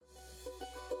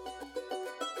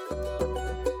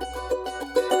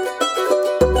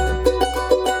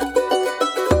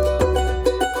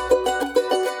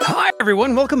Hi,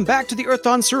 everyone. Welcome back to the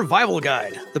Earthdawn Survival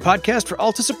Guide, the podcast for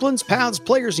all disciplines, paths,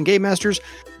 players, and game masters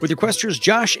with your questers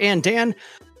Josh and Dan.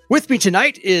 With me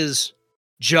tonight is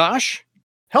Josh.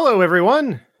 Hello,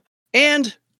 everyone.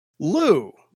 And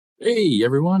Lou. Hey,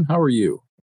 everyone. How are you?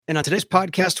 And on today's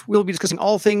podcast, we'll be discussing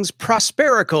all things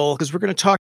Prosperical, because we're going to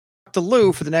talk to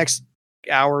Lou for the next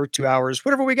hour, 2 hours,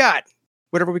 whatever we got,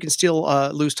 whatever we can steal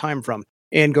Lou's time from,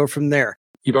 and go from there.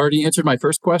 You've already answered my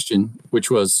first question,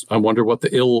 which was, I wonder what the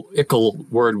ickle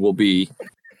word will be.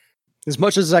 As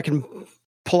much as I can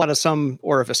pull out of some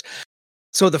orifice.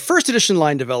 So the first edition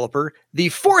line developer, the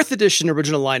fourth edition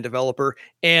original line developer,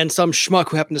 and some schmuck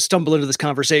who happened to stumble into this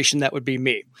conversation, that would be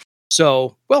me.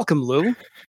 So welcome, Lou.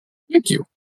 Thank you.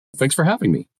 Thanks for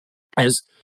having me. As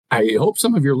I hope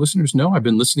some of your listeners know, I've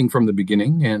been listening from the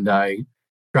beginning, and I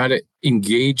try to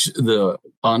engage the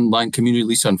online community, at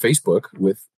least on Facebook,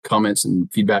 with comments and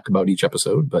feedback about each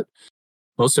episode. But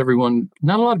most everyone,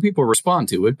 not a lot of people respond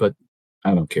to it, but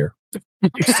I don't care.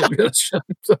 I'm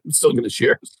still going to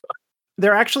share.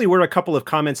 There actually were a couple of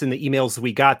comments in the emails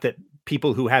we got that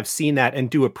people who have seen that and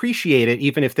do appreciate it,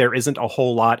 even if there isn't a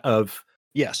whole lot of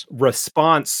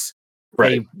response.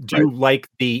 Right. They do like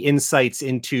the insights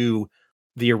into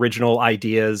the original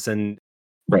ideas and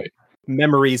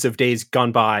memories of days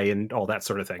gone by and all that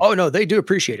sort of thing. Oh, no, they do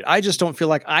appreciate it. I just don't feel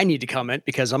like I need to comment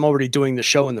because I'm already doing the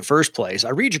show in the first place. I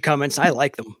read your comments and I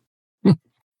like them.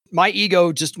 My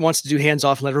ego just wants to do hands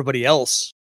off and let everybody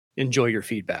else enjoy your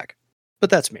feedback. But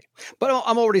that's me. But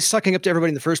I'm already sucking up to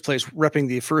everybody in the first place, repping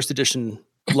the first edition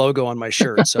logo on my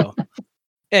shirt. So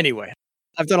anyway,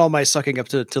 I've done all my sucking up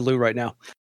to Lou right now.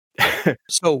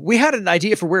 So we had an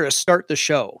idea for where to start the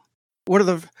show. One of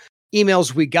the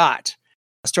emails we got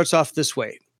starts off this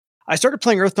way. I started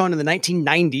playing Earthdawn in the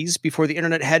 1990s before the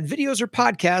internet had videos or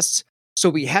podcasts, so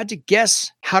we had to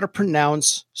guess how to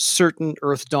pronounce certain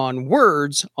Earthdawn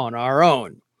words on our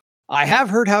own. I have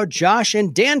heard how Josh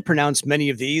and Dan pronounce many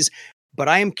of these, but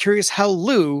I am curious how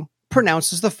Lou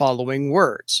pronounces the following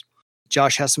words.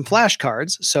 Josh has some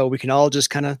flashcards, so we can all just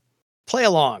kind of play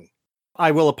along. I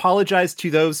will apologize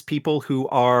to those people who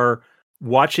are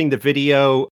watching the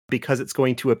video because it's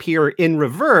going to appear in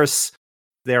reverse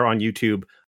there on YouTube,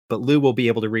 but Lou will be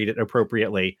able to read it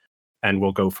appropriately and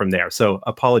we'll go from there. So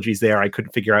apologies there. I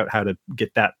couldn't figure out how to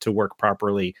get that to work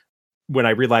properly when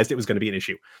I realized it was going to be an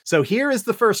issue. So here is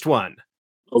the first one.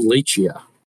 Alachia.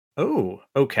 Oh,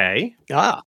 okay.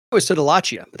 I always said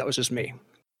Alachia, but that was just me.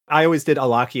 I always did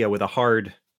Alachia with a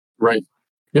hard Right.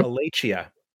 Yep. Alachia.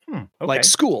 Okay. Like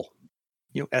school.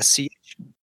 SCH.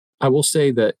 I will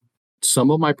say that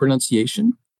some of my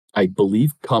pronunciation, I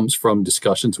believe, comes from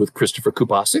discussions with Christopher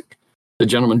Kubasik, the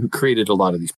gentleman who created a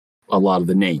lot of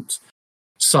the names.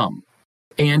 Some.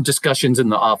 And discussions in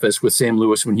the office with Sam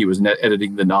Lewis when he was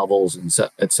editing the novels, and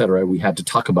et cetera. We had to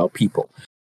talk about people.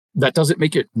 That doesn't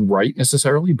make it right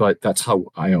necessarily, but that's how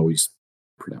I always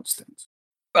pronounce things.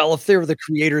 Well, if they were the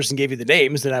creators and gave you the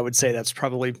names, then I would say that's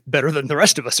probably better than the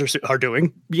rest of us are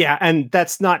doing. Yeah, and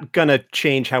that's not going to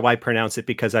change how I pronounce it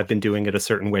because I've been doing it a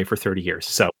certain way for 30 years.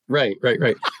 So Right.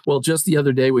 Well, just the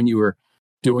other day when you were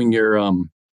doing your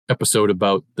episode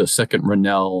about the second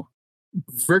Rennell,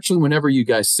 virtually whenever you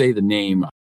guys say the name,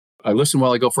 I listen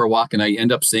while I go for a walk and I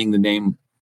end up saying the name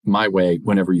my way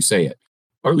whenever you say it.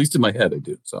 Or at least in my head I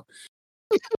do. So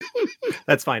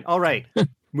that's fine. All right.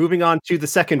 Moving on to the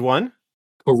second one.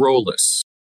 Corollas.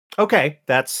 Okay,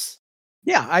 that's...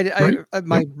 Yeah,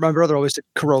 my brother always said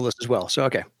Corollas as well, so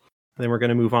okay. Then we're going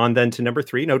to move on then to number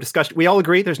 3. No discussion. We all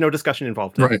agree there's no discussion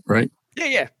involved. Right.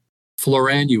 Yeah.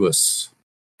 Floranuous.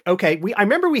 Okay, I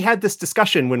remember we had this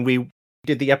discussion when we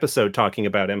did the episode talking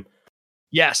about him.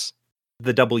 Yes.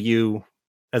 The W,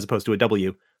 as opposed to a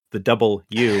W, the double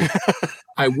U.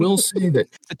 I will say that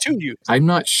the two U's. I'm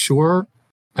not sure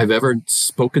I've ever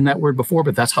spoken that word before,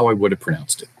 but that's how I would have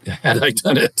pronounced it had I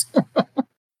done it.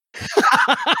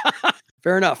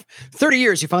 Fair enough. 30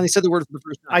 years, you finally said the word for the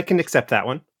first time. I can accept that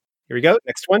one. Here we go.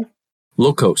 Next one.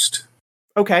 Low coast.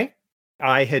 Okay.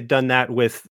 I had done that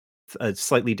with a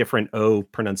slightly different O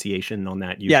pronunciation on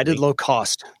that. Usually. Yeah, I did low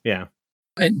cost. Yeah.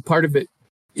 And part of it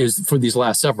is for these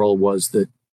last several was that,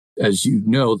 as you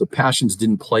know, the passions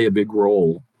didn't play a big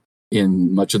role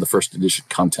in much of the first edition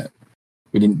content.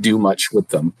 We didn't do much with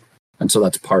them. And so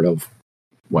that's part of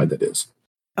why that is.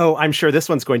 Oh, I'm sure this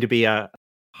one's going to be a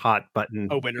hot button.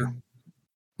 A winner.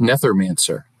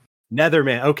 Nethermancer.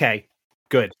 Netherman. Okay,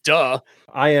 good. Duh.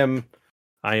 I am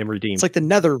redeemed. It's like the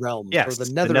Nether realm. Yes, or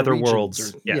the Nether Nether regions,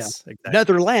 worlds. or, yes, exactly.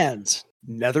 Netherlands.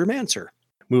 Nethermancer.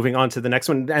 moving on to the next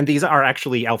one. And these are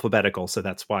actually alphabetical, so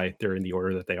that's why they're in the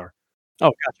order that they are.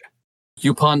 Oh, gotcha.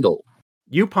 Upondal.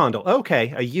 Upondal.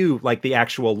 Okay, a U, like the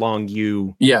actual long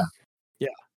U. Yeah.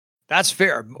 That's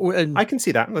fair. And I can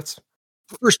see that. Let's.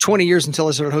 first 20 years until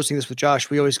I started hosting this with Josh,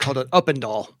 we always called it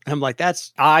Uppendal. And I'm like,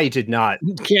 that's I did not.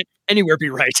 can't anywhere be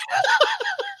right.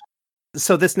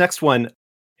 So this next one,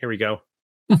 here we go.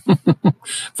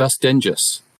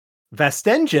 Vestengus.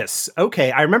 Vestengus.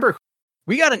 Okay, I remember.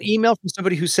 We got an email from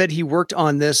somebody who said he worked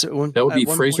on this at one, That would be at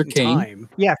one Fraser point in Kane. time.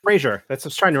 Yeah, Fraser. I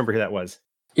was trying to remember who that was.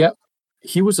 Yep.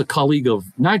 He was a colleague of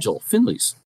Nigel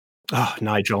Finley's. Oh,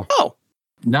 Nigel. Oh,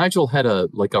 Nigel had a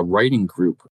writing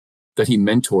group that he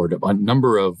mentored a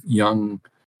number of young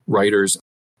writers,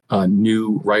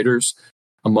 new writers.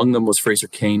 Among them was Fraser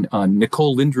Kane.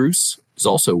 Nicole Lindroos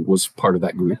was part of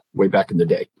that group way back in the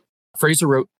day. Fraser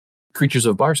wrote Creatures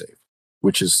of Barsave,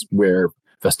 which is where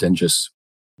Vestengus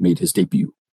made his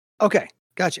debut. okay.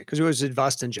 Gotcha. Because it was at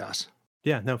Vestengus.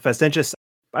 Yeah, no, Vestengus.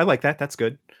 I like that. That's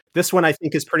good. This one I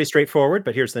think is pretty straightforward,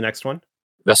 but here's the next one.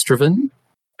 Vestraven.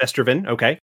 Vestraven.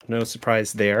 Okay. No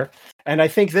surprise there. And I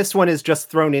think this one is just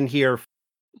thrown in here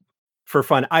for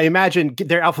fun. I imagine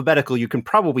they're alphabetical. You can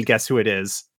probably guess who it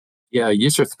is. Yeah,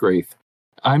 Yisrithgraith.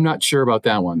 I'm not sure about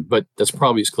that one, but that's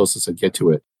probably as close as I get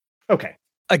to it. Okay.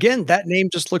 Again, that name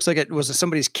just looks like it was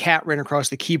somebody's cat ran across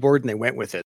the keyboard and they went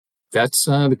with it. That's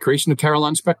the creation of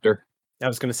Caroline Spector. I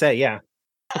was going to say, yeah.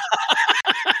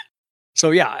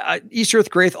 So yeah,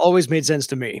 Easterthgraith always made sense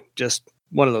to me. Just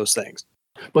one of those things.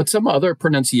 But some other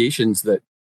pronunciations that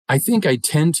I think I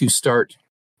tend to start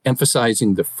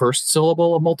emphasizing the first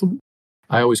syllable of multiple.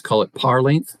 I always call it par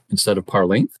length instead of par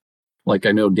length. Like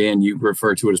I know, Dan, you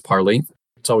refer to it as par length.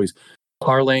 It's always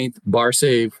par length, bar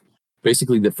save.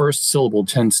 Basically, the first syllable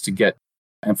tends to get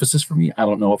emphasis for me. I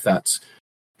don't know if that's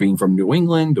being from New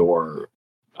England or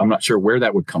I'm not sure where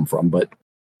that would come from, but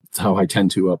it's how I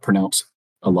tend to pronounce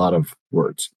a lot of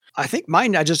words. I think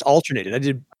mine, I just alternated. I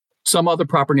did. Some other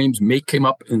proper names may come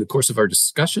up in the course of our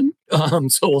discussion.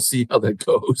 So we'll see how that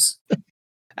goes.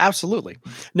 Absolutely.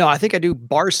 No, I think I do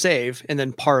bar save and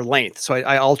then par length. So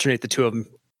I alternate the two of them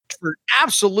for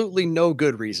absolutely no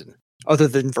good reason other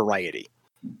than variety.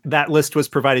 That list was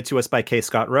provided to us by K.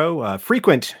 Scott Rowe, a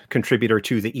frequent contributor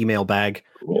to the email bag.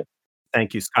 Cool.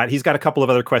 Thank you, Scott. He's got a couple of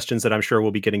other questions that I'm sure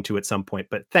we'll be getting to at some point,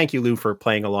 but thank you, Lou, for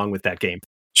playing along with that game.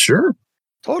 Sure.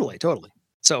 Totally.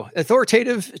 So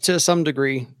authoritative to some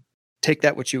degree. Take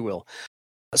that what you will.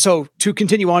 So to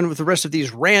continue on with the rest of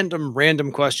these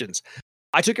random questions,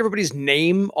 I took everybody's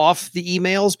name off the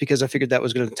emails because I figured that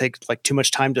was going to take like too much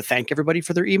time to thank everybody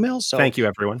for their emails. So thank you,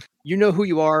 everyone. You know who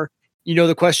you are. You know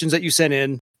the questions that you sent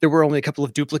in. There were only a couple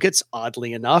of duplicates,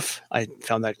 oddly enough. I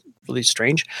found that really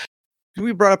strange.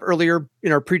 We brought up earlier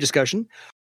in our pre-discussion,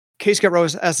 K. Scott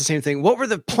Rose asked the same thing. What were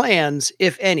the plans,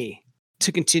 if any,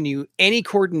 to continue any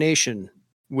coordination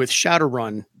with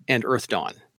Shadowrun and Earth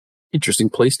Dawn? Interesting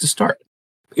place to start.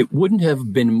 It wouldn't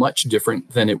have been much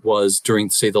different than it was during,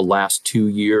 say, the last 2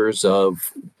 years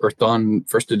of Earth Dawn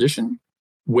First Edition,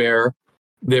 where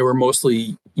they were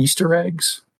mostly Easter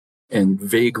eggs and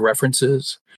vague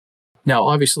references. Now,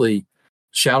 obviously,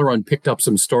 Shadowrun picked up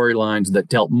some storylines that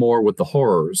dealt more with the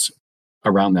horrors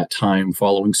around that time,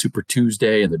 following Super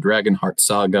Tuesday and the Dragonheart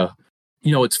saga.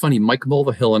 You know, it's funny, Mike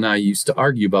Mulvihill and I used to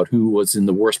argue about who was in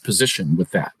the worst position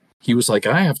with that. He was like,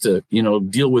 I have to,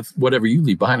 deal with whatever you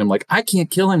leave behind. I'm like, I can't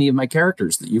kill any of my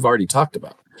characters that you've already talked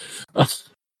about.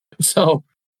 So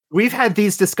we've had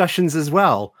these discussions as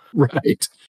well. Right.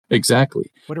 Exactly.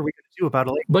 What are we going to do about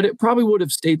it? But it probably would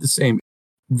have stayed the same.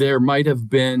 There might have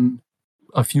been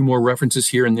a few more references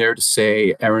here and there to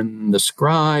say Aaron the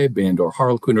Scribe and or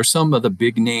Harlequin or some of the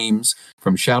big names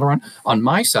from Shadowrun. On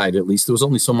my side, at least, there was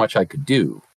only so much I could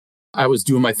do. I was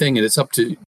doing my thing, and it's up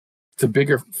to the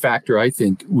bigger factor, I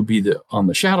think, would be on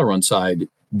the Shadowrun side,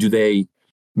 do they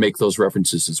make those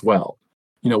references as well?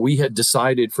 We had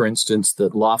decided, for instance,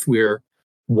 that Lothwir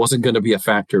wasn't going to be a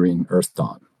factor in Earth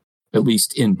Dawn, at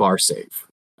least in Barsave.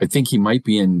 I think he might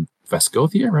be in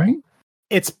Vesgothia, right?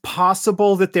 It's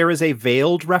possible that there is a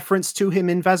veiled reference to him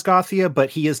in Vesgothia,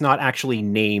 but he is not actually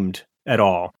named at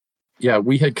all. Yeah,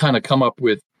 we had kind of come up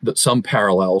with some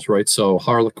parallels, right? So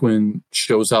Harlequin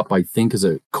shows up, I think, as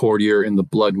a courtier in the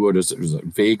Bloodwood. There's a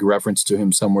vague reference to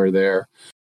him somewhere there.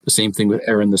 The same thing with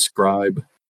Aaron the Scribe.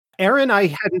 Aaron,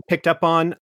 I hadn't picked up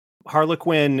on.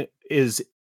 Harlequin is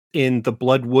in the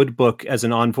Bloodwood book as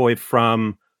an envoy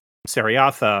from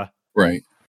Seriatha. Right.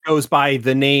 Goes by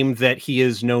the name that he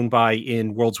is known by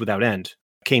in Worlds Without End,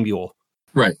 Caimbuel.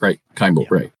 Right. Caimbuel, yeah.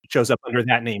 right. Shows up under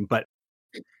that name, but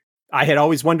I had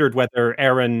always wondered whether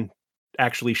Aaron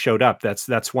actually showed up.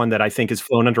 That's one that I think has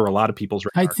flown under a lot of people's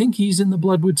radar. I think he's in the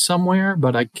Bloodwood somewhere,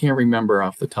 but I can't remember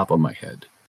off the top of my head.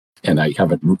 And I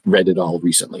haven't read it all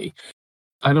recently.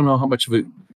 I don't know how much of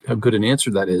how good an answer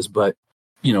that is, but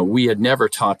we had never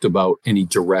talked about any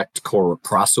direct core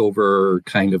crossover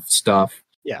kind of stuff.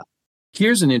 Yeah.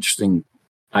 Here's an interesting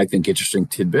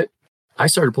tidbit. I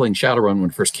started playing Shadowrun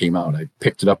when it first came out. I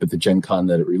picked it up at the Gen Con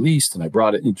that it released, and I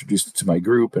brought it and introduced it to my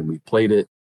group, and we played it.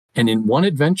 And in one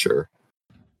adventure,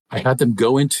 I had them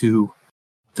go into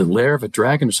the lair of a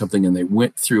dragon or something, and they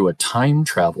went through a time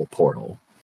travel portal,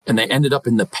 and they ended up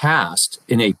in the past,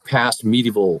 in a past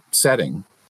medieval setting.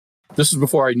 This was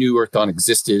before I knew Earth Dawn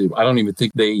existed. I don't even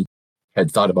think they had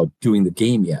thought about doing the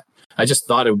game yet. I just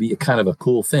thought it would be a kind of a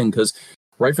cool thing, because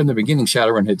right from the beginning,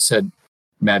 Shadowrun had said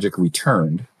magic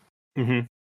returned. Mm-hmm.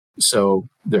 So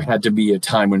there had to be a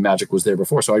time when magic was there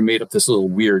before. So I made up this little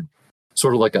weird,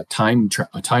 sort of like a time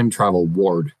travel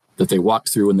ward that they walked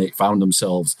through, and they found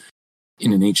themselves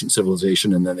in an ancient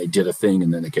civilization, and then they did a thing,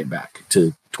 and then they came back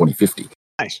to 2050.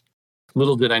 Nice.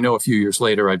 Little did I know a few years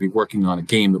later I'd be working on a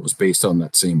game that was based on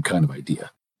that same kind of idea.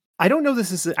 I don't know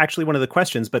this is actually one of the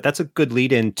questions, but that's a good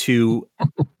lead into...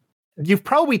 You've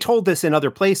probably told this in other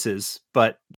places,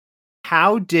 but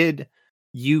how did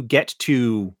you get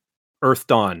to Earth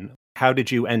Dawn? How did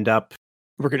you end up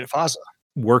working at FASA?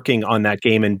 Working on that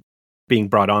game and being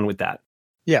brought on with that?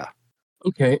 Yeah.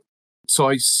 Okay. So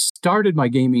I started my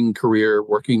gaming career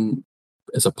working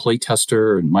as a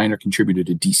playtester and minor contributor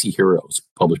to DC Heroes,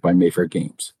 published by Mayfair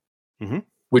Games,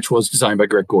 which was designed by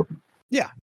Greg Gordon.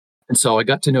 Yeah. And so I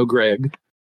got to know Greg.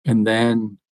 And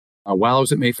then while I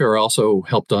was at Mayfair, I also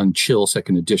helped on Chill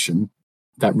 2nd Edition.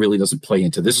 That really doesn't play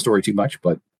into this story too much,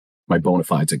 but my bona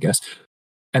fides, I guess.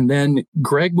 And then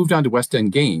Greg moved on to West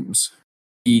End Games.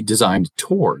 He designed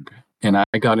Torg, and I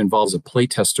got involved as a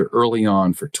playtester early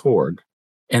on for Torg.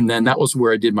 And then that was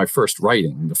where I did my first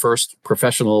writing. The first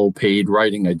professional paid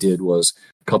writing I did was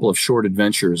a couple of short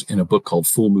adventures in a book called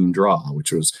Full Moon Draw,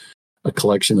 which was a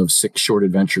collection of 6 short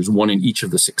adventures, one in each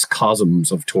of the 6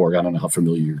 cosms of Torg. I don't know how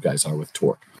familiar you guys are with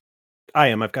Torg. I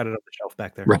am. I've got it on the shelf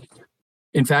back there. Right.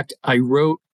 In fact, I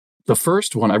wrote the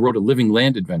first one. I wrote a Living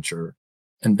Land adventure,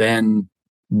 and then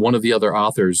one of the other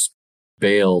authors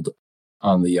bailed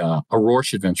on the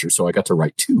Aurorsh adventure, so I got to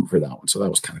write 2 for that one. So that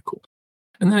was kind of cool.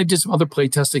 And then I did some other play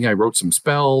testing. I wrote some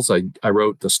spells. I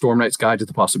wrote the Storm Knight's Guide to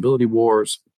the Possibility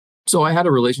Wars. So I had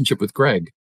a relationship with Greg.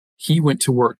 He went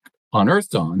to work on Earth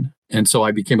Dawn, and so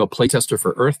I became a playtester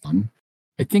for Earth Dawn.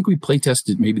 I think we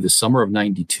playtested maybe the summer of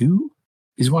 '92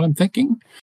 is what I'm thinking.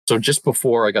 So just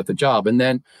before I got the job. And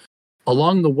then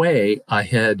along the way, I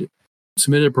had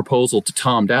submitted a proposal to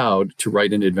Tom Dowd to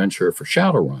write an adventure for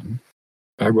Shadowrun.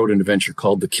 I wrote an adventure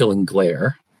called The Killing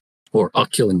Glare, or A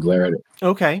Killing Glare.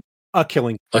 Okay. A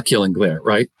Killing Glare,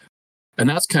 right? And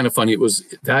that's kind of funny.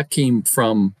 That came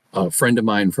from a friend of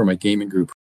mine from my gaming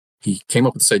group. He came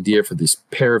up with this idea for this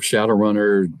pair of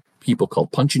Shadowrunner people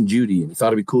called Punch and Judy, and he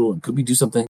thought it'd be cool, and could we do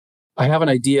something? I have an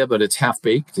idea, but it's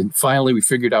half-baked, and finally we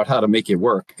figured out how to make it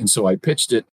work. And so I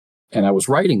pitched it, and I was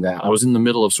writing that. I was in the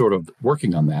middle of sort of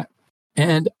working on that.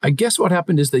 And I guess what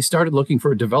happened is they started looking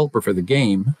for a developer for the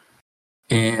game,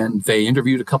 and they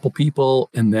interviewed a couple people,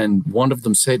 and then one of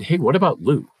them said, hey, what about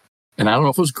Lou? And I don't know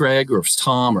if it was Greg or if it's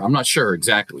Tom, or I'm not sure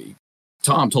exactly.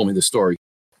 Tom told me the story,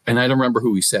 and I don't remember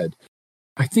who he said.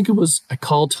 I think it was, I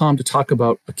called Tom to talk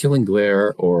about A Killing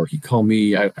Glare, or he called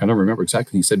me, I don't remember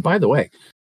exactly. He said, by the way,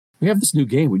 we have this new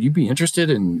game. Would you be interested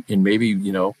in maybe,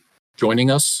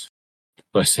 joining us?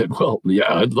 I said, well,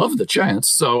 yeah, I'd love the chance.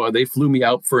 So they flew me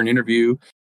out for an interview,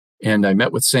 and I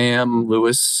met with Sam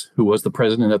Lewis, who was the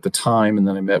president at the time. And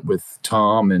then I met with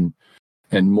Tom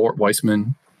and Mort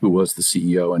Weissman, who was the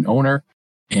CEO and owner.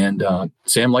 And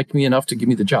Sam liked me enough to give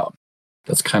me the job.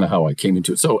 That's kind of how I came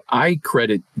into it. So I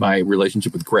credit my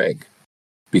relationship with Greg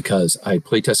because I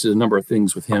play tested a number of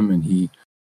things with him, and he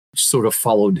sort of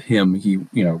followed him. He,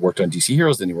 worked on DC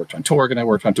Heroes, then he worked on Torg, and I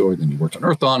worked on Torg, then he worked on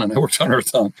Earth Dawn, and I worked on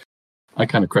Earth Dawn. I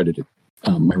kind of credited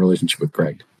my relationship with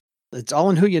Greg. It's all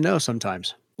in who you know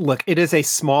sometimes. Look, it is a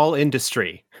small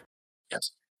industry.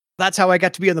 Yes. That's how I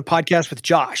got to be on the podcast with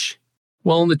Josh.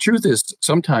 Well, and the truth is,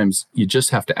 sometimes you just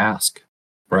have to ask,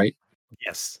 right?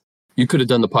 Yes. You could have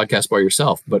done the podcast by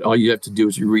yourself, but all you have to do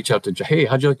is you reach out to, hey,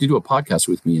 how'd you like to do a podcast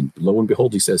with me? And lo and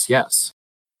behold, he says yes.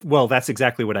 Well, that's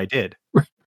exactly what I did.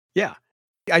 Yeah.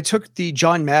 I took the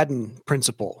John Madden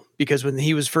principle because when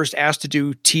he was first asked to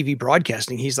do TV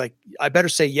broadcasting, he's like, I better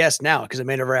say yes now because they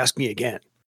may never ask me again.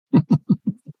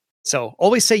 So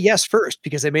always say yes first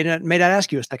because they may not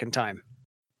ask you a second time.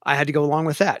 I had to go along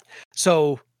with that.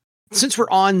 So since we're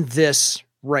on this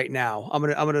right now. I'm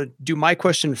gonna do my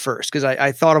question first because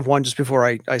I thought of one just before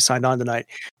I signed on tonight,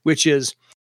 which is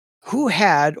who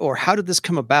had or how did this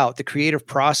come about? The creative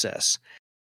process.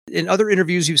 In other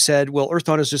interviews, you've said, well,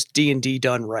 Earthdawn is just D&D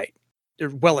done right. They're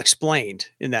well explained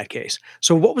in that case.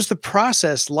 So what was the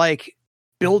process like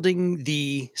building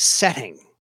the setting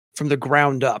from the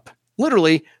ground up?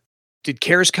 Literally, did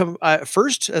Cares come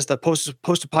first as the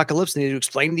post-apocalypse? They need to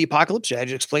explain the apocalypse. You had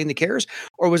to explain the Cares,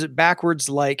 or was it backwards?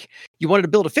 Like you wanted to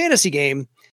build a fantasy game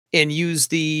and use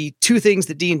the two things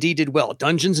that D&D did well,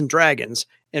 Dungeons and Dragons,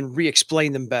 and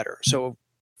re-explain them better. So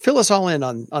fill us all in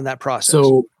on that process.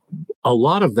 So a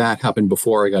lot of that happened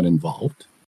before I got involved.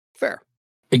 Fair.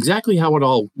 Exactly how it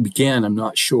all began, I'm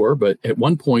not sure. But at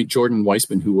one point, Jordan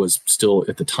Weissman, who was still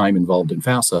at the time involved in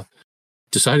FASA,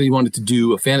 decided he wanted to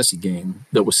do a fantasy game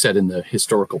that was set in the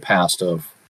historical past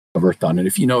of Earthdawn. And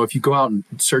if you go out and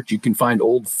search, you can find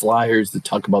old flyers that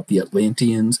talk about the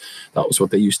Atlanteans. That was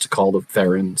what they used to call the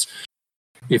Therans.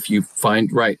 If you find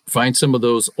some of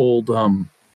those old,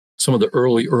 some of the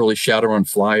early Shadowrun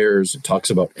flyers, it talks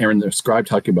about Aaron the Scribe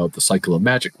talking about the cycle of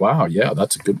magic. Wow, yeah,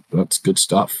 that's good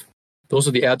stuff. Those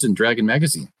are the ads in Dragon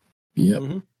Magazine. Yep.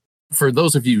 Mm-hmm. For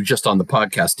those of you just on the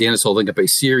podcast, Dan is holding up a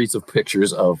series of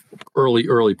pictures of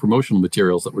early promotional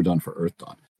materials that were done for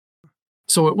Earthdawn.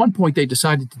 So at one point, they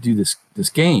decided to do this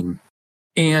game.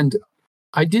 And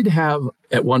I did have,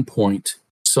 at one point,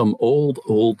 some old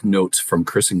notes from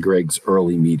Chris and Greg's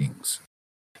early meetings.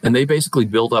 And they basically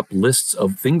build up lists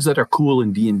of things that are cool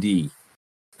in D&D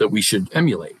that we should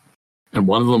emulate. And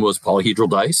one of them was polyhedral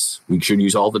dice. We should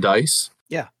use all the dice.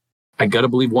 Yeah. I got to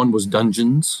believe one was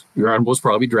dungeons. Your one was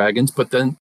probably dragons. But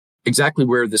then exactly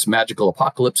where this magical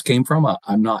apocalypse came from,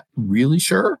 I'm not really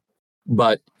sure.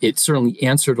 But it certainly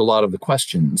answered a lot of the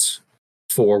questions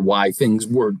for why things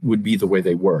would be the way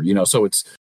they were. So it's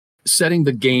setting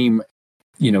the game,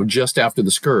 just after the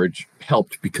Scourge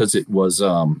helped because it was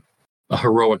a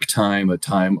heroic time, a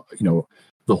time,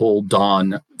 the whole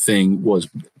Dawn thing was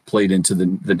played into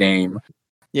the name.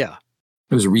 Yeah.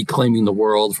 It was reclaiming the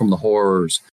world from the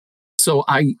horrors. So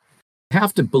I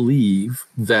have to believe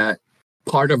that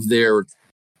part of their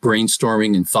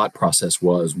brainstorming and thought process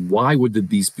was, why would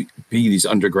these be these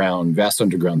vast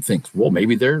underground things? Well,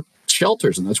 maybe they're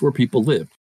shelters and that's where people live.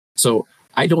 So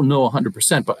I don't know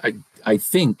 100%, but I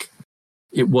think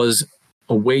it was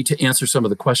a way to answer some of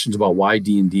the questions about why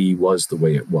D&D was the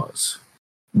way it was.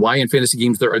 Why in fantasy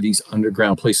games there are these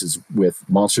underground places with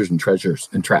monsters and treasures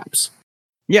and traps.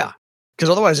 Yeah, because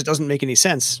otherwise it doesn't make any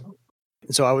sense.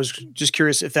 And so I was just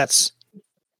curious if that's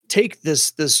take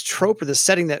this trope or this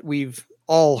setting that we've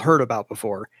all heard about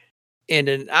before, and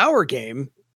in our game,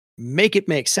 make it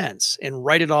make sense and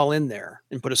write it all in there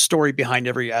and put a story behind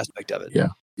every aspect of it. Yeah,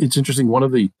 it's interesting. One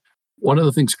of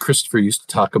the things Christopher used to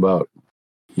talk about,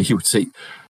 he would say,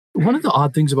 one of the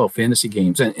odd things about fantasy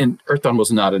games, and Earthdawn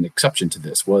was not an exception to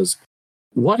this, was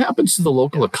what happens to the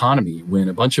local economy when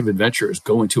a bunch of adventurers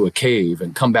go into a cave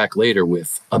and come back later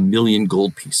with 1 million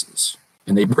gold pieces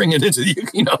and they bring it into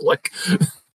the,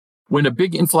 when a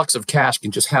big influx of cash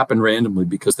can just happen randomly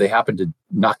because they happen to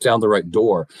knock down the right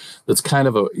door. That's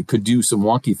it could do some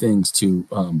wonky things to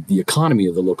the economy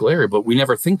of the local area, but we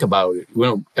never think about it. We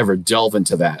don't ever delve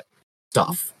into that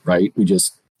stuff, right? We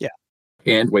just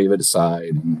hand wave it aside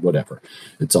and whatever.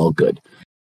 It's all good.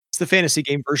 It's the fantasy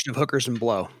game version of hookers and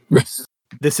blow.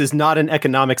 This is not an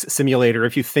economics simulator.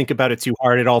 If you think about it too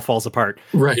hard, it all falls apart.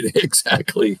 Right,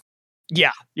 exactly.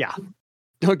 Yeah.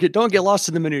 Don't get lost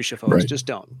in the minutia, folks. Right. Just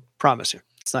don't. Promise you.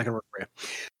 It's not going to work for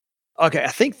you. Okay, I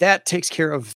think that takes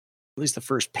care of at least the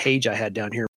first page I had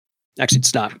down here. Actually,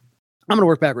 it's not. I'm going to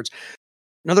work backwards.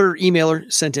 Another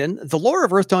emailer sent in, the lore of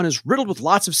Earthdawn is riddled with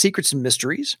lots of secrets and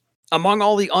mysteries. Among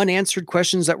all the unanswered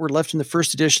questions that were left in the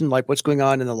first edition, like what's going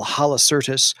on in the Lahala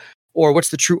Certus, or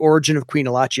what's the true origin of Queen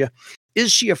Alatia?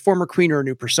 Is she a former queen or a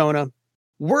new persona?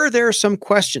 Were there some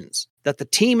questions that the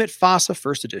team at FASA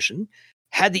First Edition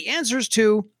had the answers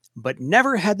to, but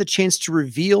never had the chance to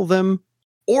reveal them,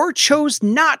 or chose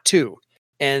not to?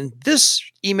 And this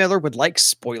emailer would like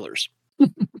spoilers.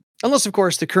 Unless, of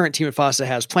course, the current team at FASA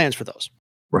has plans for those.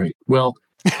 Right. Well,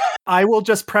 I will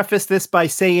just preface this by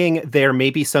saying there may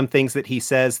be some things that he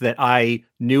says that I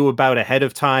knew about ahead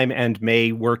of time and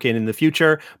may work in the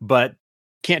future, but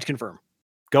can't confirm.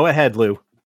 Go ahead, Lou.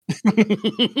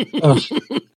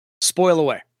 Spoil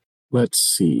away. Let's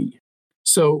see.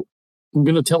 So I'm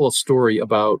going to tell a story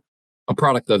about a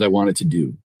product that I wanted to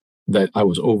do that I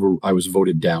was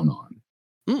voted down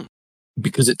on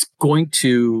because it's going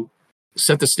to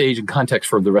set the stage and context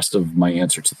for the rest of my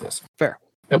answer to this. Fair.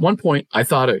 At one point, I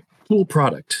thought a cool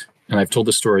product, and I've told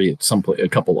this story at a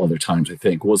couple other times, I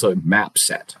think, was a map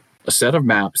set. a set of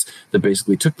maps that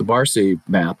basically took the Barsave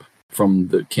map from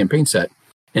the campaign set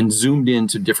and zoomed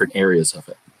into different areas of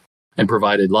it and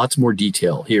provided lots more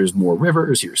detail. Here's more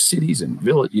rivers, here's cities and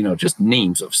village, just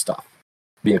names of stuff.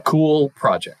 Be a cool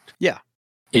project. Yeah.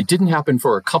 It didn't happen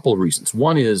for a couple of reasons.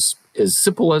 One is, as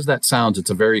simple as that sounds, it's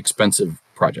a very expensive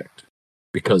project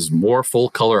because more full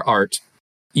color art,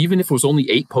 even if it was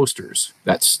only 8 posters,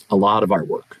 that's a lot of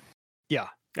artwork. Yeah.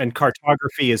 And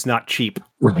cartography is not cheap.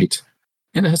 Right.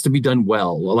 And it has to be done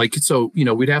well.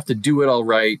 We'd have to do it all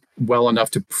right, well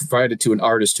enough to provide it to an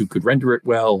artist who could render it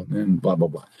well, and blah, blah,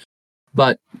 blah.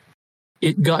 But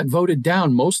it got voted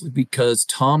down mostly because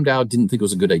Tom Dowd didn't think it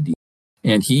was a good idea.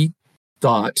 And he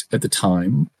thought at the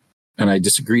time, and I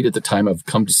disagreed at the time, I've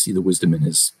come to see the wisdom in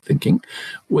his thinking,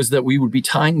 was that we would be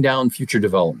tying down future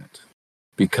development.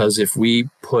 Because if we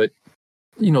put,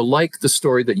 like the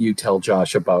story that you tell,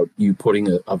 Josh, about you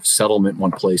putting a settlement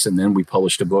one place, and then we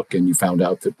published a book and you found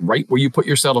out that right where you put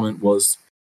your settlement was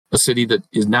a city that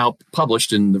is now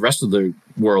published, and the rest of the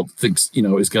world thinks,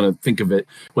 is going to think of it.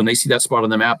 When they see that spot on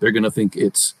the map, they're going to think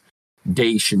it's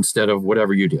Daesh instead of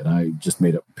whatever you did. I just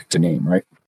picked a name, right?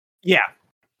 Yeah.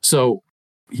 So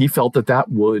he felt that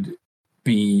would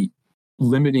be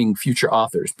limiting future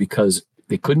authors because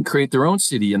they couldn't create their own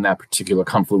city in that particular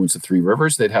confluence of 3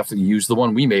 rivers. They'd have to use the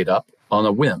one we made up on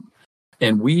a whim.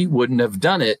 And we wouldn't have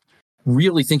done it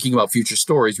really thinking about future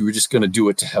stories. We were just going to do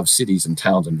it to have cities and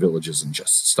towns and villages and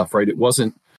just stuff, right? It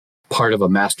wasn't part of a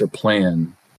master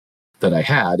plan that I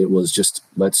had. It was just,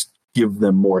 let's give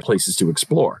them more places to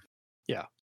explore. Yeah.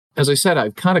 As I said,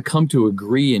 I've kind of come to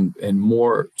agree and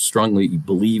more strongly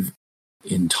believe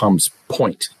in Tom's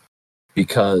point,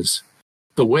 because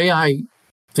the way I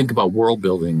think about world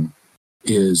building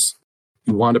is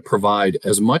you want to provide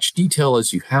as much detail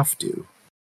as you have to,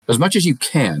 as much as you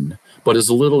can, but as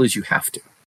little as you have to.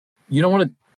 You don't want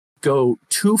to go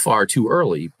too far too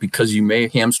early because you may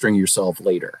hamstring yourself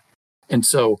later. And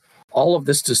so all of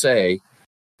this to say,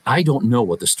 I don't know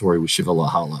what the story with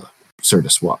Shiva-Lahala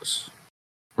Certus was,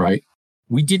 right?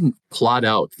 We didn't plot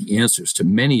out the answers to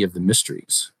many of the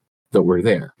mysteries that were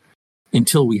there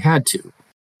until we had to.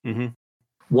 Mm-hmm.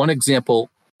 One example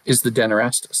is the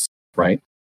Denerastus, right?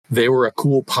 They were a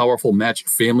cool, powerful magic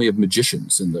family of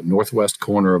magicians in the northwest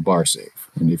corner of Barsave.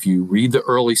 And if you read the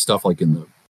early stuff, like in the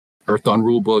Earth Dawn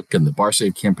rulebook and the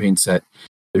Barsave campaign set,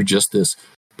 they're just this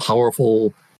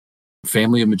powerful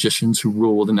family of magicians who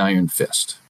rule with an iron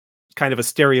fist. Kind of a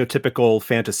stereotypical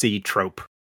fantasy trope.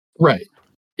 Right.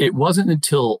 It wasn't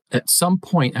until at some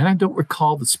point, and I don't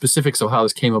recall the specifics of how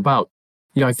this came about.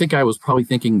 I think I was probably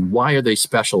thinking, why are they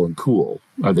special and cool?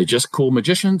 Are they just cool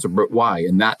magicians, or why?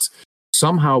 And that's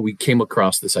somehow we came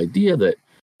across this idea that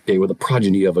they were the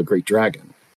progeny of a great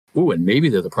dragon. Ooh, and maybe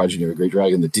they're the progeny of a great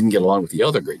dragon that didn't get along with the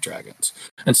other great dragons.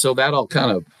 And so that all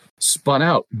kind of spun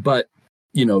out. But,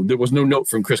 there was no note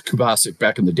from Chris Kubasik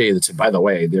back in the day that said, by the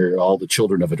way, they're all the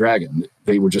children of a dragon.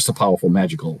 They were just a powerful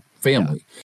magical family.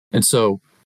 Yeah. And so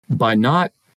by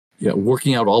not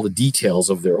working out all the details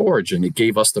of their origin, it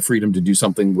gave us the freedom to do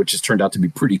something which has turned out to be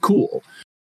pretty cool,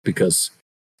 because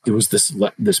it was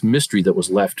this mystery that was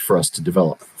left for us to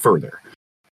develop further.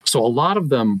 So a lot of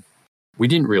them, we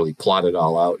didn't really plot it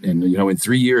all out. And, in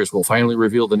 3 years, we'll finally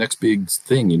reveal the next big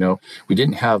thing. We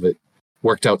didn't have it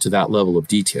worked out to that level of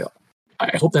detail.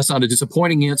 I hope that's not a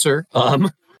disappointing answer.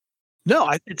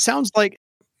 No, it sounds like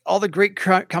all the great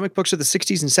comic books of the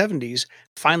 60s and 70s,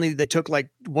 finally they took like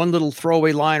one little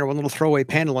throwaway line or one little throwaway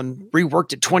panel and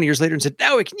reworked it 20 years later and said,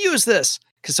 now we can use this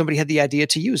because somebody had the idea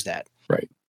to use that. Right.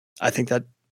 I think that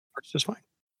works just fine.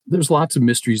 There's lots of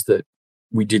mysteries that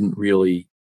we didn't really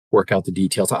work out the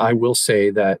details. I will say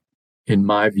that in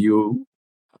my view,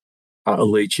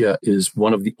 Aletia is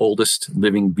one of the oldest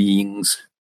living beings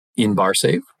in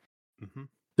Barsave. Mm-hmm.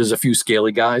 There's a few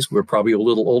scaly guys who are probably a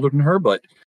little older than her, but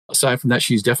aside from that,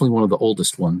 she's definitely one of the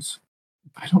oldest ones.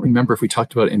 I don't remember if we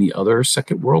talked about any other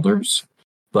Second Worlders,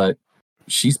 but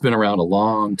she's been around a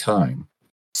long time.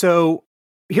 So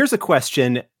here's a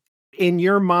question. In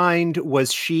your mind,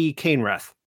 was she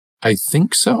Cainreth? I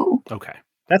think so. Okay.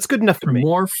 That's good enough for me.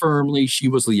 More firmly, she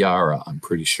was Liara, I'm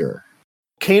pretty sure.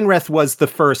 Cainreth was the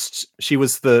first, she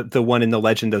was the one in the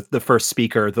legend, the first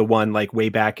speaker, the one like way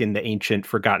back in the ancient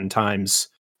forgotten times.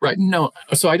 Right. No,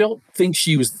 so I don't think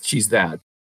she's that.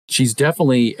 She's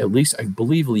definitely, at least I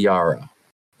believe, Liara.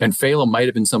 And Phala might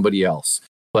have been somebody else.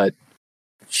 But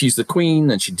she's the queen,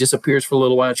 and she disappears for a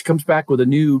little while. She comes back with a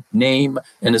new name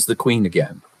and is the queen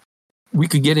again. We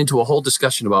could get into a whole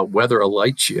discussion about whether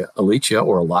Aletia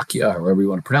or Alakia, however you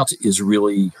want to pronounce it, is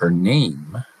really her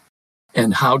name.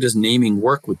 And how does naming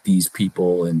work with these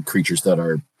people and creatures that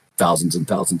are thousands and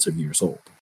thousands of years old?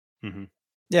 Mm-hmm.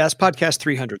 Yeah, it's podcast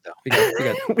 300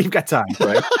 though. We've got time.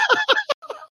 Right.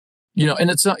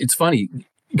 And it's funny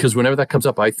because whenever that comes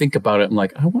up, I think about it and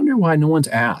like, I wonder why no one's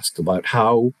asked about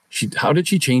how did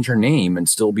she change her name and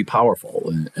still be powerful,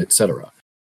 and et cetera.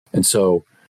 And so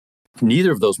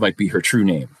neither of those might be her true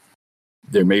name.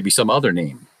 There may be some other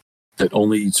name that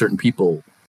only certain people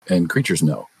and creatures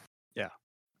know. Yeah.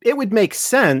 It would make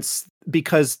sense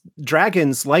because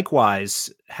dragons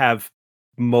likewise have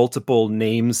multiple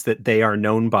names that they are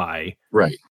known by.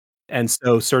 Right. And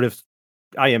so sort of,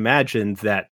 I imagine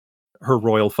that her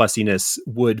royal fussiness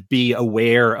would be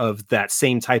aware of that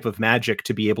same type of magic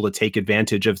to be able to take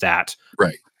advantage of that.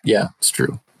 Right. Yeah, it's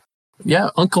true. Yeah,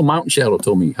 Uncle Mountain Shadow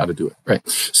told me how to do it. Right.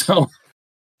 So.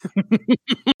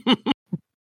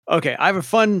 Okay, I have a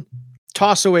fun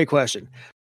toss away question.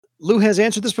 Lou has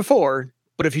answered this before,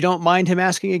 but if you don't mind him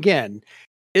asking again,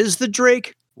 is the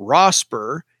Drake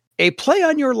Rosper a play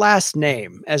on your last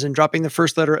name, as in dropping the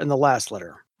first letter and the last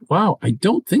letter? Wow, I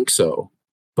don't think so,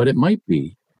 but it might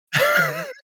be.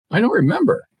 I don't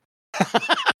remember.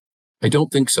 I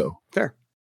don't think so. Fair.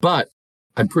 But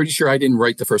I'm pretty sure I didn't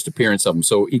write the first appearance of them,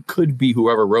 so it could be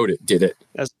whoever wrote it did it.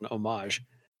 That's an homage.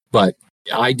 But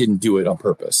I didn't do it on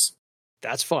purpose.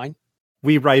 That's fine.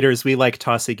 We writers, we like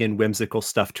tossing in whimsical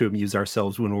stuff to amuse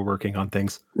ourselves when we're working on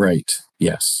things. Right.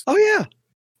 Yes. Oh, yeah.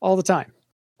 All the time.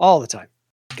 All the time.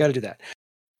 Got to do that.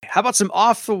 How about some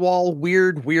off-the-wall,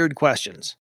 weird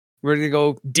questions? We're going to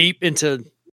go deep into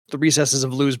the recesses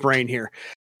of Lou's brain here.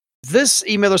 This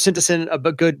emailer sent us in a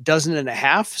good dozen and a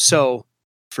half, so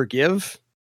forgive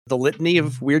the litany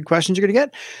of weird questions you're going to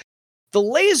get. The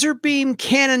laser beam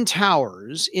cannon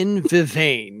towers in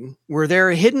Vivain were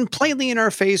there hidden plainly in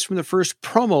our face from the first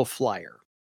promo flyer.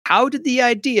 How did the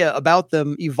idea about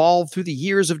them evolve through the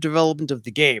years of development of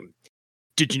the game?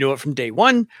 Did you know it from day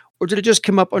one, or did it just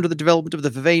come up under the development of the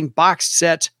Vivain boxed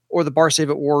set or the Bar Save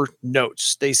at War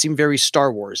notes? They seem very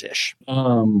Star Wars-ish.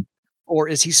 Or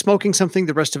is he smoking something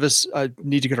the rest of us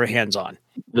need to get our hands on?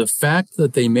 The fact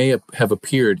that they may have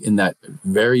appeared in that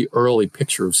very early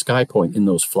picture of Skypoint in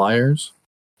those flyers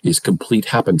is complete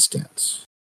happenstance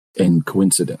and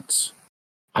coincidence.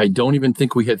 I don't even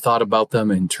think we had thought about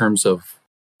them in terms of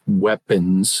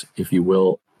weapons, if you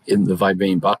will, in the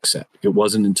Vivain box set. It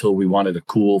wasn't until we wanted a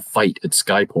cool fight at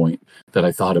Skypoint that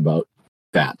I thought about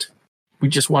that. We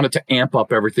just wanted to amp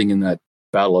up everything in that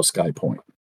Battle of Skypoint.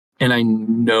 And I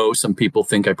know some people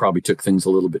think I probably took things a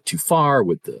little bit too far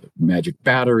with the magic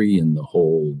battery and the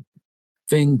whole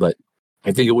thing, but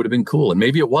I think it would have been cool. And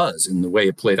maybe it was in the way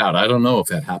it played out. I don't know if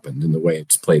that happened in the way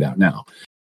it's played out now.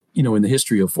 In the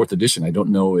history of 4th edition, I don't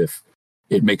know if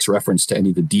it makes reference to any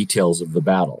of the details of the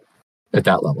battle at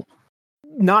that level.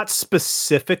 Not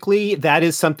specifically. That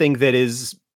is something that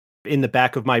is in the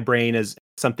back of my brain as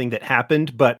something that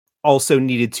happened, but also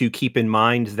needed to keep in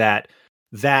mind that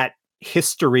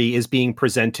history is being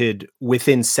presented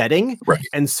within setting. Right.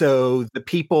 And so the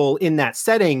people in that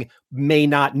setting may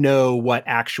not know what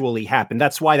actually happened.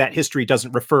 That's why that history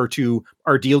doesn't refer to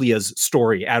Ardelia's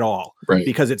story at all. Right.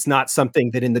 Because it's not something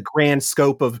that in the grand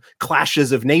scope of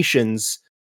clashes of nations,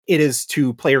 it is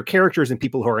to player characters and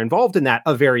people who are involved in that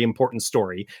a very important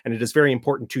story. And it is very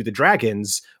important to the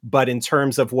dragons. But in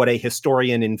terms of what a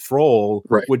historian in Thrall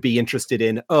would be interested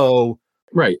in,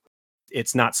 right,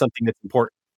 it's not something that's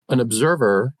important. An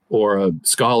observer or a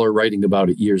scholar writing about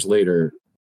it years later,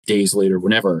 days later,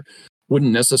 whenever,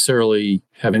 wouldn't necessarily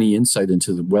have any insight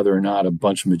into whether or not a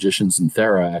bunch of magicians in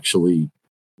Thera actually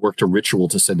worked a ritual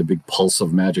to send a big pulse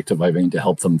of magic to Vivain to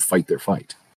help them fight their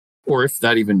fight. Or if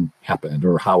that even happened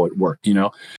or how it worked,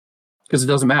 Because it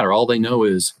doesn't matter. All they know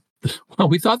is, well,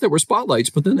 we thought there were spotlights,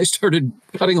 but then they started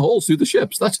cutting holes through the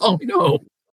ships. That's all we know.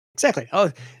 Exactly.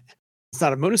 Oh, it's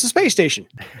not a moon, it's a space station.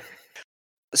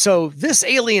 So this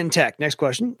alien tech, next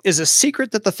question, is a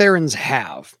secret that the Therans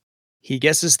have. He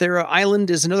guesses Thera Island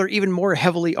is another even more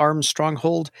heavily armed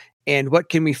stronghold. And what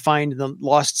can we find in the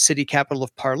lost city capital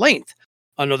of Parlainth?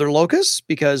 Another locus,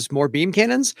 because more beam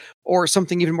cannons, or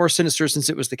something even more sinister since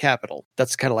it was the capital?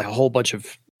 That's kind of like a whole bunch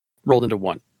of rolled into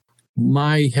one.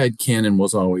 My headcanon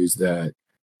was always that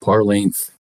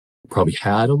Parlainth probably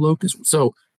had a locus.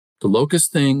 So the locus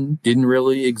thing didn't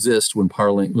really exist when the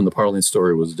Parlainth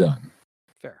story was done.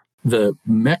 The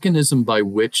mechanism by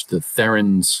which the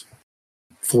Therans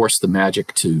forced the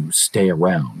magic to stay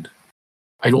around,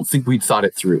 I don't think we'd thought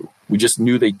it through. We just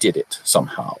knew they did it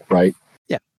somehow, right?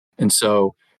 Yeah. And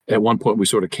so at one point we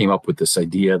sort of came up with this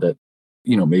idea that,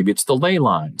 maybe it's the ley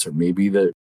lines, or maybe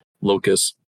the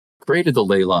locust created the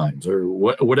ley lines, or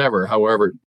whatever,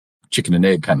 however, chicken and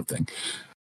egg kind of thing.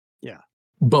 Yeah.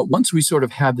 But once we sort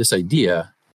of had this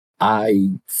idea, I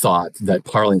thought that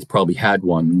Parlance probably had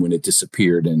one when it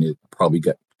disappeared, and it probably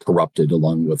got corrupted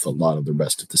along with a lot of the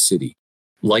rest of the city.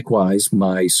 Likewise,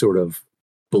 my sort of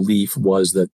belief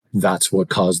was that that's what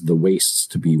caused the wastes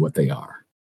to be what they are.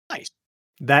 Nice.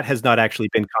 That has not actually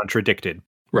been contradicted.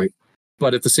 Right.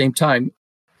 But at the same time,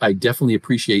 I definitely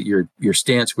appreciate your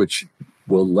stance, which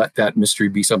will let that mystery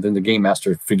be something the game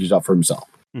master figures out for himself.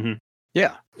 Mm-hmm.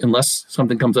 Yeah. Unless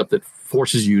something comes up that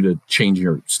forces you to change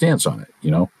your stance on it,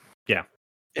 you know? Yeah.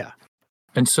 Yeah.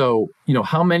 And so, you know,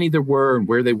 how many there were and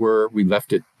where they were, we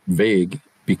left it vague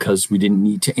because we didn't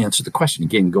need to answer the question.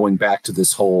 Again, going back to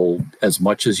this whole as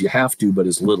much as you have to, but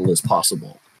as little as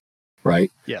possible,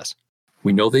 right? Yes.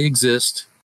 We know they exist.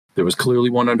 There was clearly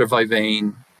one under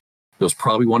Vivane. There was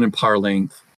probably one in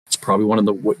Parlance. It's probably one in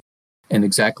the... And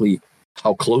exactly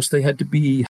how close they had to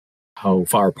be, how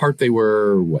far apart they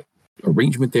were, what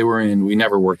arrangement they were in, we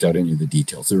never worked out any of the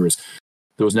details. There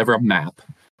was never a map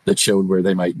that showed where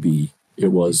they might be. It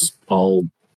was all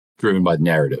driven by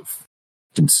narrative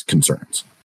concerns.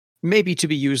 Maybe to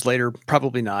be used later,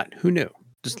 probably not. Who knew?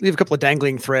 Just leave a couple of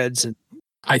dangling threads. And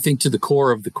I think to the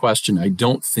core of the question, I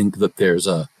don't think that there's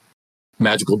a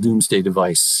magical doomsday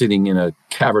device sitting in a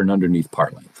cavern underneath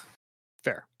Parlance.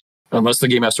 Fair. Unless the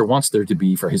Game Master wants there to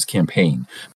be for his campaign.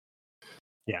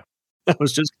 Yeah. I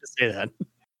was just going to say that.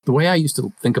 The way I used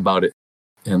to think about it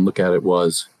and look at it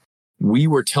was, we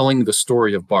were telling the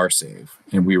story of Barsave,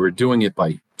 and we were doing it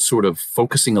by sort of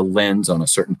focusing a lens on a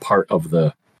certain part of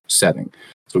the setting.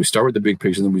 So we start with the big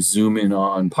picture, then we zoom in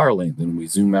on Parlance, then we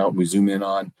zoom out, we zoom in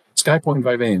on Skypoint and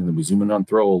Vivane, and then we zoom in on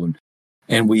Thrall.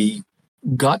 And we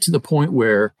got to the point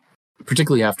where,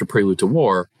 particularly after Prelude to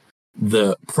War,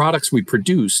 the products we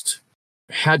produced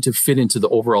had to fit into the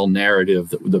overall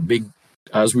narrative,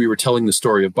 as we were telling the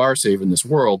story of Barsave in this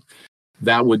world,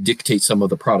 that would dictate some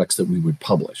of the products that we would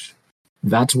publish.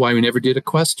 That's why we never did a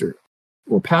quest or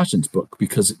Passions book,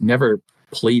 because it never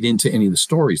played into any of the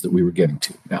stories that we were getting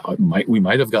to. Now, we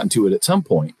might have gotten to it at some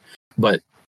point, but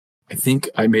I think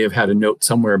I may have had a note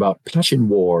somewhere about Passion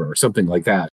War or something like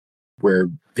that, where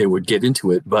they would get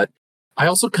into it. But I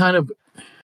also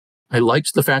I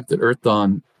liked the fact that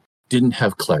Earthdawn didn't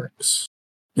have clerics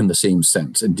in the same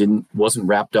sense and wasn't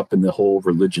wrapped up in the whole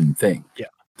religion thing. Yeah.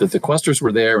 That the questers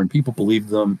were there and people believed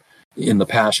them in the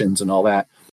passions and all that.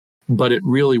 But it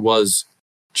really was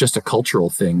just a cultural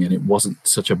thing, and it wasn't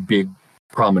such a big,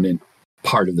 prominent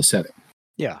part of the setting.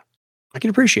 Yeah. I can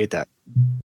appreciate that.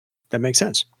 That makes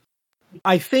sense.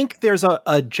 I think there's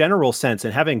a general sense,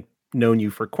 and having known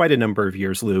you for quite a number of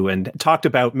years, Lou, and talked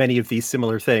about many of these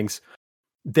similar things,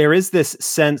 there is this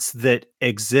sense that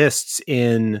exists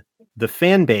in the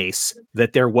fan base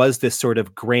that there was this sort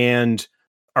of grand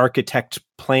architect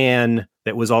plan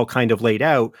that was all kind of laid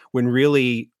out, when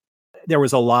really there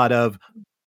was a lot of,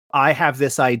 I have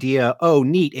this idea, oh,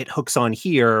 neat, it hooks on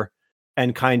here,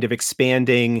 and kind of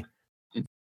expanding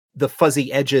the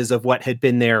fuzzy edges of what had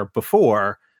been there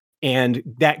before. And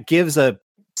that gives a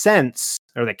sense,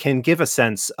 or that can give a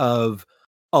sense of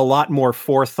a lot more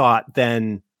forethought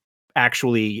than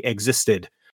actually existed.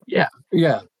 Yeah.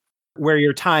 Yeah. Where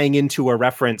you're tying into a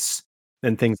reference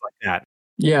and things like that.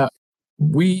 Yeah.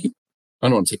 I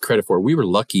don't want to take credit for it. We were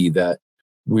lucky that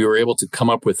we were able to come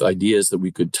up with ideas that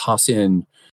we could toss in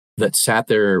that sat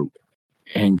there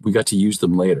and we got to use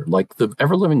them later. Like the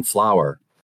Ever-Living Flower.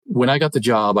 When I got the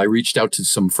job, I reached out to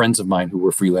some friends of mine who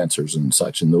were freelancers and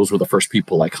such, and those were the first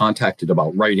people I contacted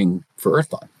about writing for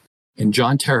Earthdawn. And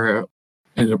John Terra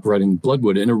ended up writing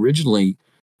Bloodwood, and originally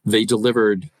they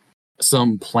delivered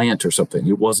some plant or something.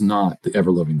 It was not the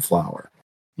Ever-Living Flower.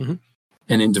 Mm-hmm.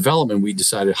 And in development, we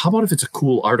decided, how about if it's a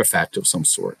cool artifact of some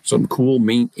sort, some cool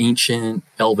ancient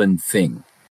elven thing?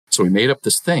 So we made up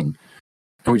this thing,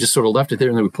 and we just sort of left it there,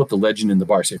 and then we put the legend in the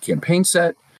Barsave campaign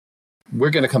set. We're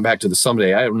going to come back to this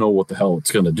someday. I don't know what the hell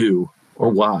it's going to do or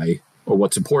why or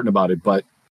what's important about it, but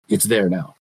it's there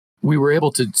now. We were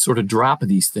able to sort of drop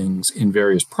these things in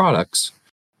various products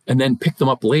and then pick them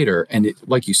up later. And it,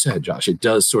 like you said, Josh, it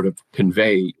does sort of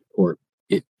convey, or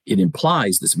it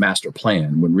implies this master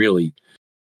plan, when really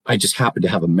I just happen to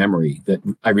have a memory that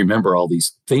I remember all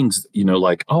these things,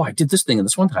 like, oh, I did this thing in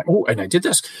this one time. Oh, and I did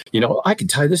this, I could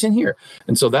tie this in here.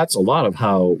 And so that's a lot of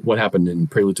how what happened in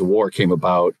Prelude to War came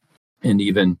about. And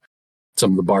even some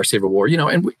of the Barsave War,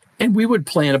 and we would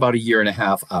plan about a year and a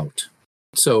half out.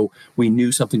 So we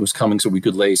knew something was coming, so we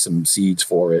could lay some seeds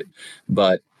for it.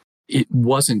 But it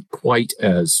wasn't quite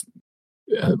as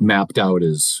mapped out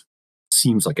as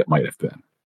seems like it might have been.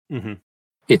 Mm-hmm.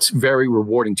 It's very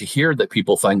rewarding to hear that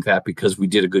people think that, because we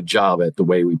did a good job at the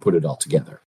way we put it all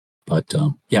together. But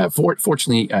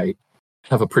fortunately, I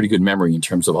have a pretty good memory in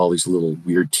terms of all these little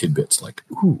weird tidbits like,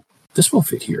 ooh, this will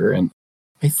fit here. And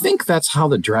I think that's how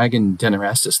the Dragon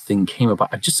Denerastus thing came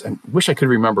about. I wish I could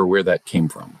remember where that came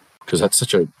from, because that's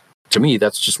to me,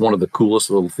 that's just one of the coolest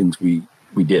little things we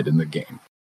did in the game,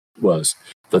 was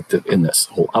in this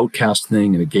whole outcast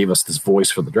thing. And it gave us this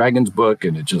voice for the Dragons book,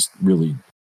 and it just really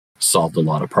solved a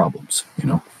lot of problems,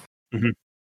 Mm-hmm.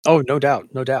 Oh, no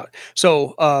doubt. No doubt.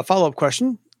 So follow-up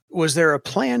question. Was there a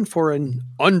plan for an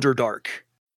Underdark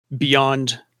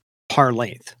beyond par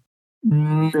length?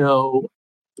 No.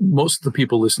 Most of the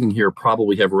people listening here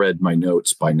probably have read my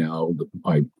notes by now.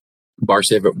 My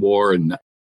Barsave at War and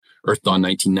Earth Dawn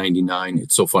 1999.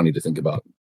 It's so funny to think about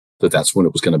that's when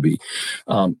it was going to be.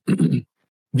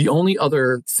 The only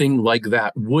other thing like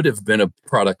that would have been a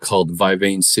product called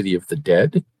Vivane City of the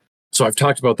Dead. So I've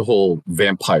talked about the whole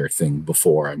vampire thing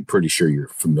before. I'm pretty sure you're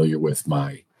familiar with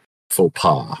my faux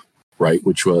pas, right?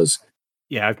 Which was...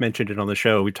 Yeah, I've mentioned it on the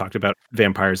show. We talked about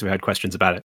vampires who had questions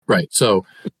about it. Right. So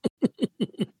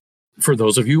for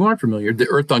those of you who aren't familiar, the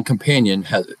Earth Dawn Companion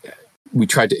we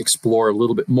tried to explore a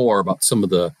little bit more about some of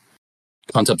the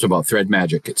concepts about thread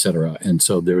magic, etc. And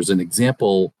so there's an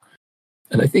example,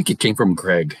 and I think it came from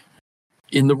Greg.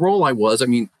 In the role I was,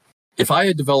 if I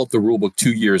had developed the rulebook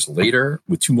 2 years later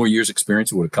with 2 more years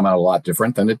experience, it would have come out a lot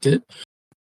different than it did.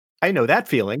 I know that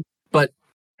feeling. But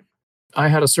I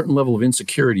had a certain level of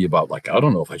insecurity about, I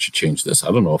don't know if I should change this.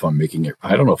 I don't know if I'm making it.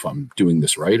 I don't know if I'm doing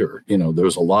this right. Or, there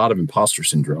was a lot of imposter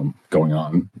syndrome going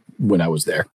on when I was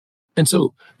there. And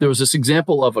so there was this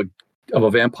example of a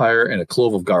vampire and a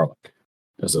clove of garlic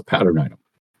as a pattern item,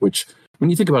 which when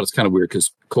you think about it, it's kind of weird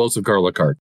because cloves of garlic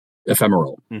are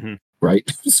ephemeral, right?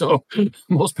 So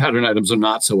most pattern items are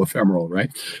not so ephemeral, right?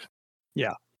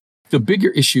 Yeah. The bigger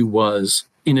issue was,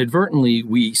 inadvertently,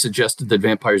 we suggested that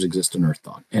vampires exist in Earth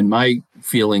Dawn. And my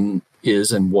feeling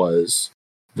is and was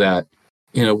that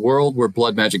in a world where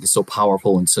blood magic is so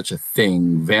powerful and such a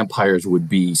thing, vampires would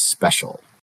be special.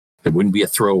 It wouldn't be a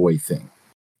throwaway thing.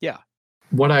 Yeah.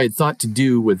 What I had thought to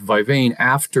do with Vivane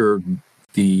after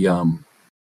the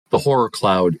horror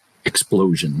cloud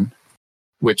explosion,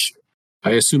 which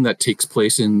I assume that takes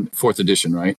place in 4th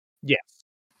edition, right? Yes.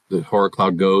 The horror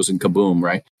cloud goes and kaboom,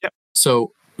 right? Yep.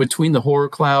 So between the horror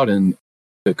cloud and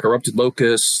the corrupted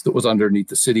locust that was underneath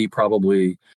the city,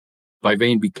 probably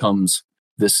Vivane becomes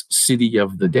this city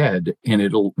of the dead,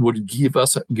 and would give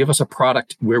us a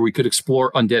product where we could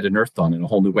explore undead in Earth Dawn in a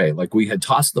whole new way. Like we had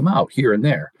tossed them out here and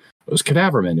there. It was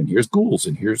cadavermen, and here's ghouls,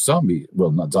 and here's zombies. Well,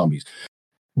 not zombies,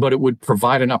 but it would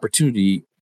provide an opportunity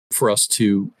for us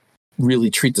to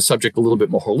really treat the subject a little bit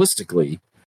more holistically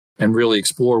and really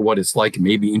explore what it's like, and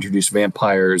maybe introduce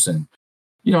vampires. And,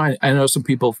 I know some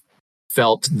people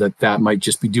felt that might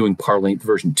just be doing par length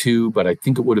version 2, but I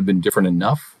think it would have been different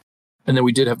enough. And then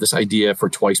we did have this idea for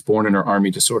Twiceborn in our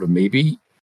army to sort of maybe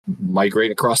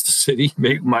migrate across the city,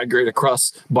 migrate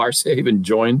across Barsave and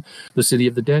join the City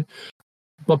of the Dead.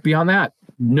 But beyond that,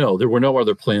 no, there were no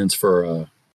other plans for,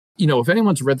 if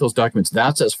anyone's read those documents,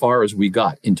 that's as far as we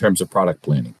got in terms of product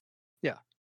planning. Yeah.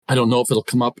 I don't know if it'll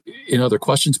come up in other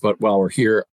questions, but while we're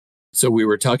here, so we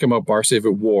were talking about Barsave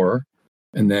at War,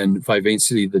 and then Vivane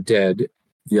City of the Dead.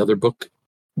 The other book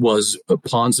was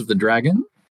Pawns of the Dragon,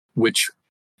 which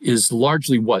is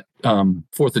largely what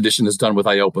 4th edition has done with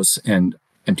Iopus and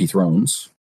Empty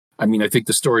Thrones. I think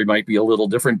the story might be a little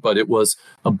different, but it was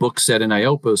a book set in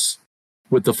Iopus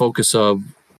with the focus of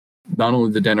not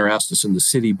only the Denerastus in the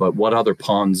city, but what other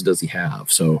pawns does he have?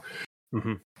 So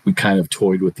we kind of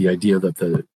toyed with the idea that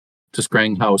the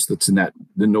Tiskrang house that's in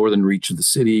the northern reach of the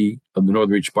city, of the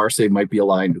northern reach of Barsave, might be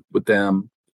aligned with them,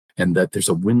 and that there's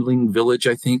a Windling village,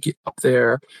 I think, up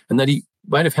there, and that he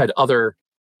might have had other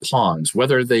pawns,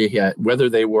 whether they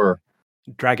were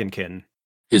Dragonkin,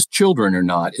 his children or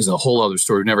not, is a whole other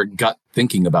story. We never got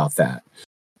thinking about that.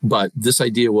 But this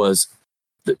idea was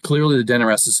that clearly the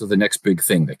Denerastus are the next big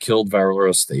thing. They killed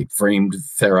Varus, they framed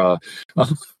Thera,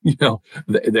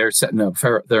 they're setting up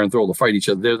Thera and Thrall to fight each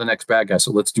other. They're the next bad guy,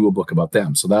 so let's do a book about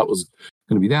them. So that was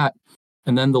going to be that.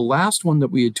 And then the last one that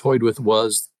we had toyed with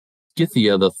was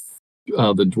Scythia, the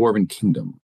Dwarven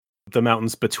Kingdom. The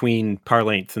mountains between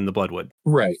Parlength and the Bloodwood.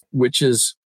 Right,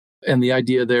 and the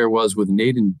idea there was with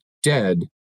Naden dead,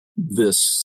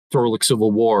 this Thorlic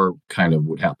civil war kind of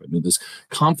would happen. This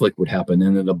conflict would happen,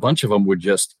 and then a bunch of them would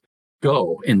just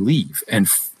go and leave and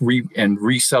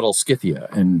resettle Scythia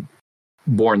and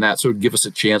born that. So it would give us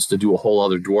a chance to do a whole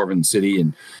other dwarven city,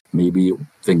 and maybe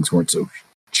things weren't so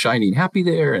shiny and happy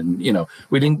there. And,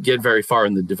 we didn't get very far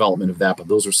in the development of that, but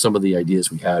those are some of the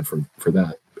ideas we had for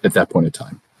that at that point in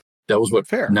time. That was what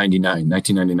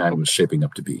 1999 was shaping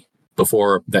up to be,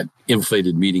 before that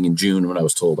inflated meeting in June when I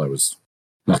was told I was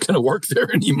not going to work there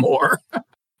anymore.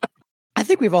 I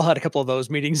think we've all had a couple of those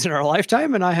meetings in our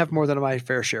lifetime, and I have more than my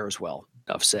fair share as well.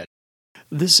 Enough said.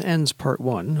 This ends part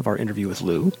 1 of our interview with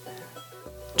Lou.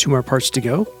 2 more parts to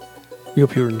go. We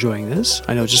hope you're enjoying this.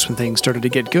 I know just when things started to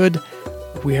get good,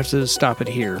 we have to stop it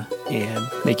here and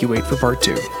make you wait for part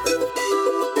 2.